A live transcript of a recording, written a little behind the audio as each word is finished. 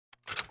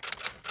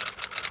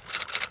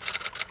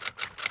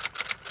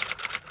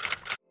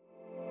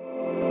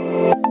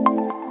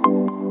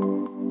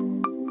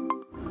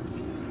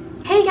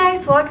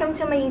guys, welcome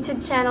to my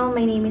YouTube channel.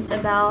 My name is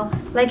Abel.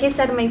 Like I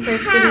said in my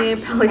first video, you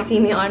probably see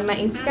me on my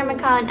Instagram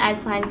account at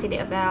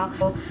PlansCityAbel.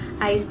 So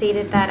I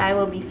stated that I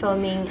will be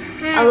filming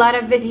a lot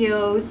of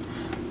videos,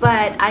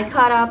 but I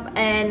caught up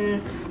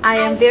and I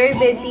am very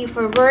busy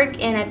for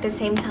work, and at the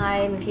same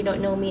time, if you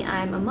don't know me,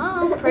 I'm a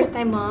mom,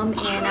 first-time mom,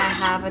 and I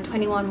have a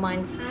 21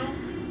 months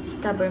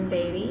stubborn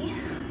baby.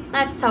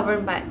 Not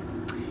stubborn, but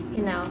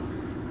you know,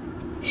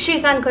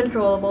 she's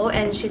uncontrollable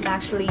and she's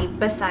actually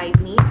beside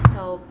me,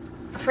 so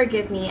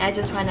forgive me. I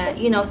just want to,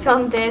 you know,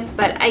 film this,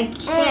 but I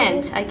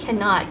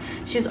cannot.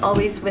 She's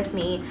always with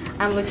me.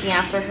 I'm looking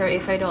after her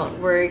if I don't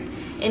work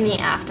in the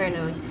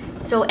afternoon.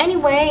 So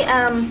anyway, like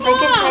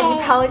I said, you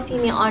probably see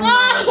me on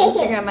my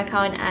Instagram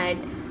account at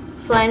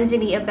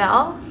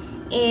PlansCityAbel,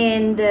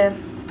 and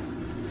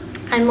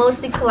I'm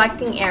mostly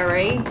collecting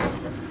aerids.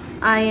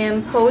 I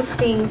am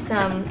posting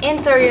some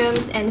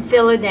anthuriums and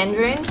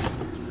philodendrons.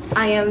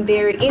 I am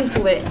very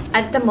into it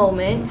at the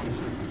moment,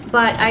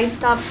 but I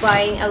stopped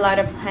buying a lot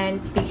of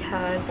plants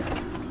because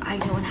I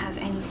don't have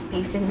any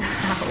space in the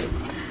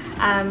house.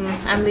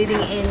 I'm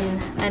living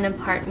in an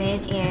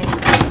apartment and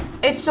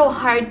it's so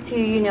hard to,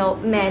 you know,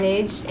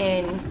 manage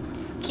and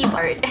keep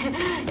art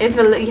if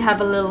you have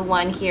a little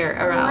one here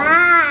around.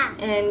 Wow.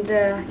 And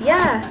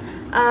yeah,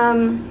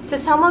 to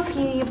some of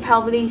you, you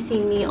probably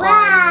seen me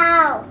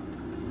on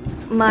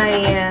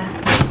my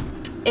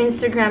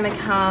Instagram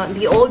account,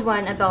 the old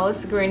one,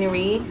 Abel's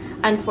Greenery.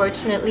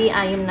 Unfortunately,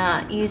 I am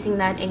not using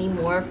that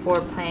anymore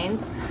for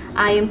plants.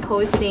 I am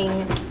posting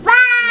my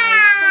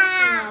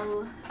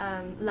personal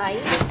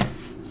life.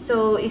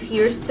 So if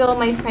you're still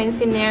my friends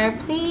in there,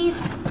 please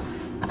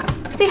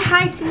say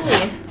hi to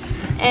me.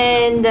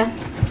 And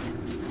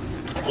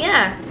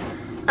yeah,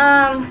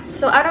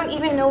 so I don't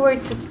even know where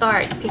to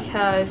start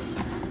because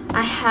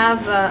I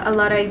have a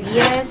lot of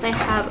ideas. I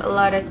have a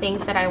lot of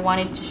things that I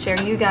wanted to share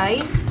you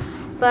guys.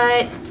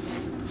 But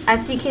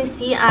as you can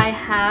see, I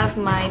have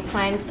my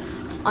plants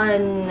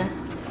on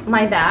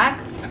my back.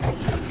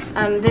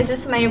 This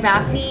is my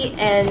Raffy,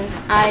 and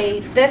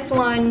this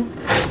one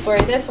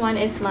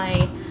is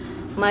my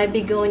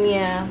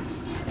begonia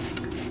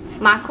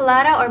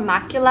maculata or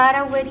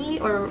maculata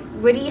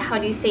woody, how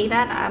do you say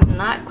that? I'm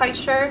not quite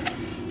sure.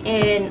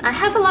 And I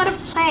have a lot of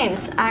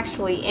plants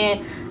actually,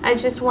 and I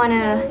just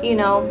wanna, you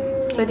know,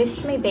 so this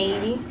is my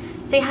baby.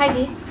 Say hi,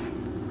 Dee.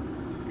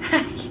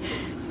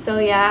 So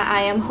yeah,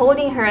 I am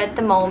holding her at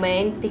the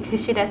moment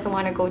because she doesn't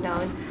want to go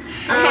down.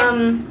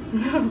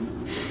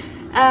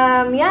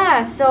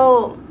 Yeah,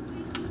 so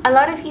a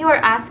lot of you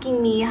are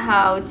asking me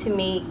how to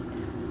make,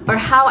 or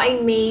how I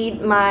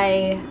made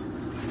my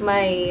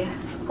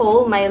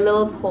pole, my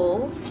little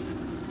pole.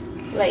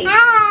 Like,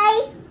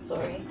 hi.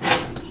 Sorry.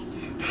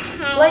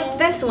 Hi. Like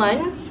this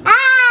one.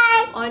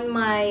 Hi. On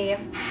my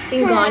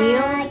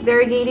Syngonium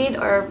variegated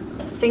or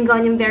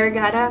Syngonium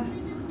variegata.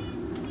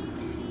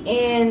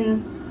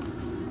 And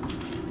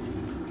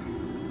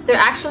they're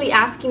actually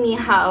asking me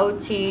how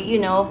to, you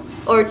know,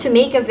 or to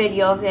make a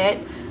video of it.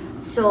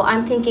 So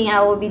I'm thinking I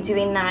will be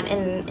doing that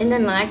in the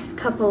next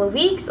couple of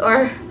weeks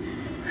or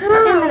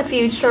in the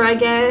future, I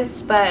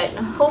guess. But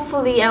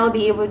hopefully I'll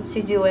be able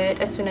to do it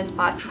as soon as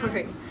possible.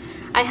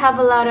 I have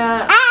a lot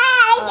of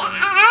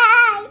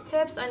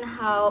tips on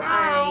how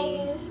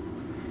I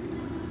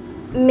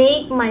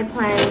make my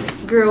plants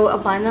grow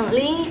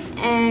abundantly,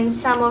 and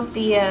some of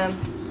the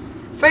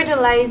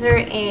fertilizer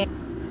and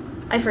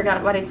I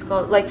forgot what it's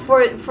called, like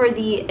for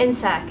the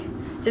insect,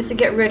 just to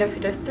get rid of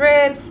the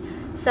thrips,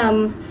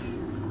 some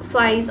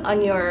flies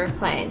on your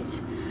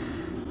plants.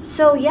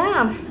 So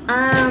yeah,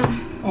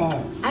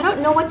 I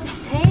don't know what to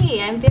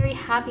say. I'm very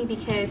happy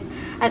because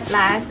at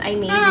last I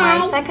made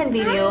my second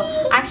video.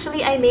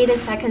 Actually, I made a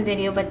second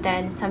video, but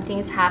then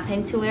something's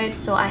happened to it,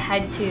 so I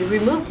had to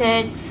remove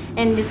it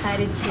and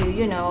decided to,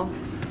 you know,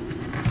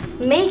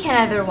 make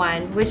another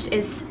one, which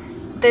is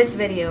this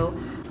video.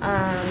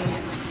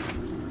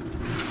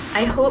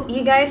 I hope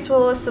you guys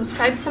will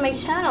subscribe to my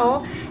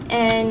channel,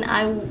 and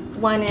I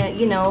wanna,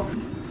 you know,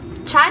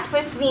 chat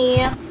with me.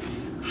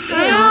 You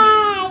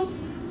know,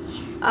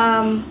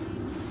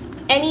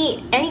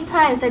 any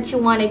plans that you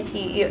wanted to,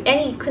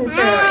 any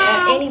concern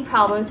or any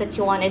problems that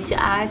you wanted to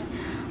ask.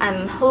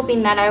 I'm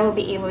hoping that I will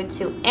be able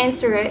to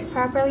answer it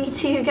properly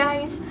to you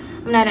guys.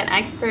 I'm not an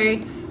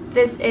expert.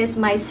 This is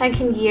my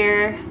second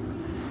year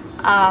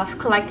of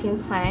collecting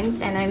plants,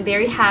 and I'm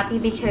very happy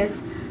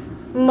because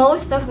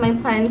most of my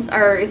plants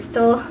are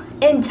still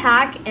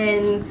intact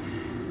and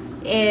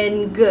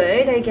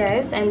good, I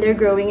guess, and they're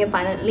growing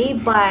abundantly.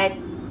 But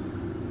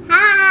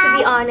to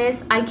be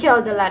honest, I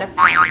killed a lot of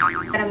plants,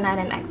 but I'm not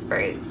an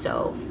expert.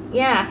 So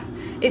yeah,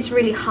 it's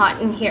really hot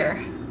in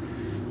here.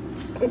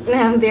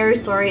 I'm very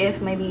sorry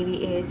if my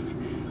baby is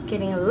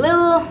getting a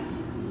little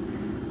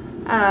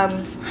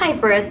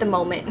hyper at the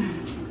moment.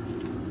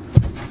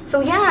 So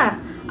yeah,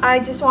 I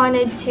just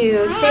wanted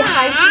to say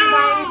hi to you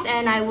guys,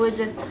 and I would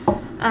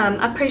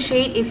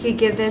appreciate if you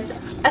give this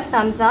a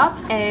thumbs up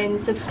and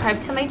subscribe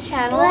to my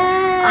channel.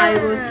 I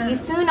will see you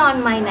soon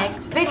on my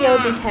next video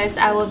because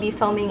I will be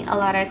filming a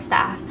lot of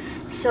stuff.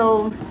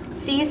 So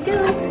see you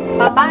soon.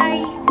 Bye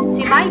bye.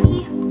 Say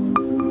bye.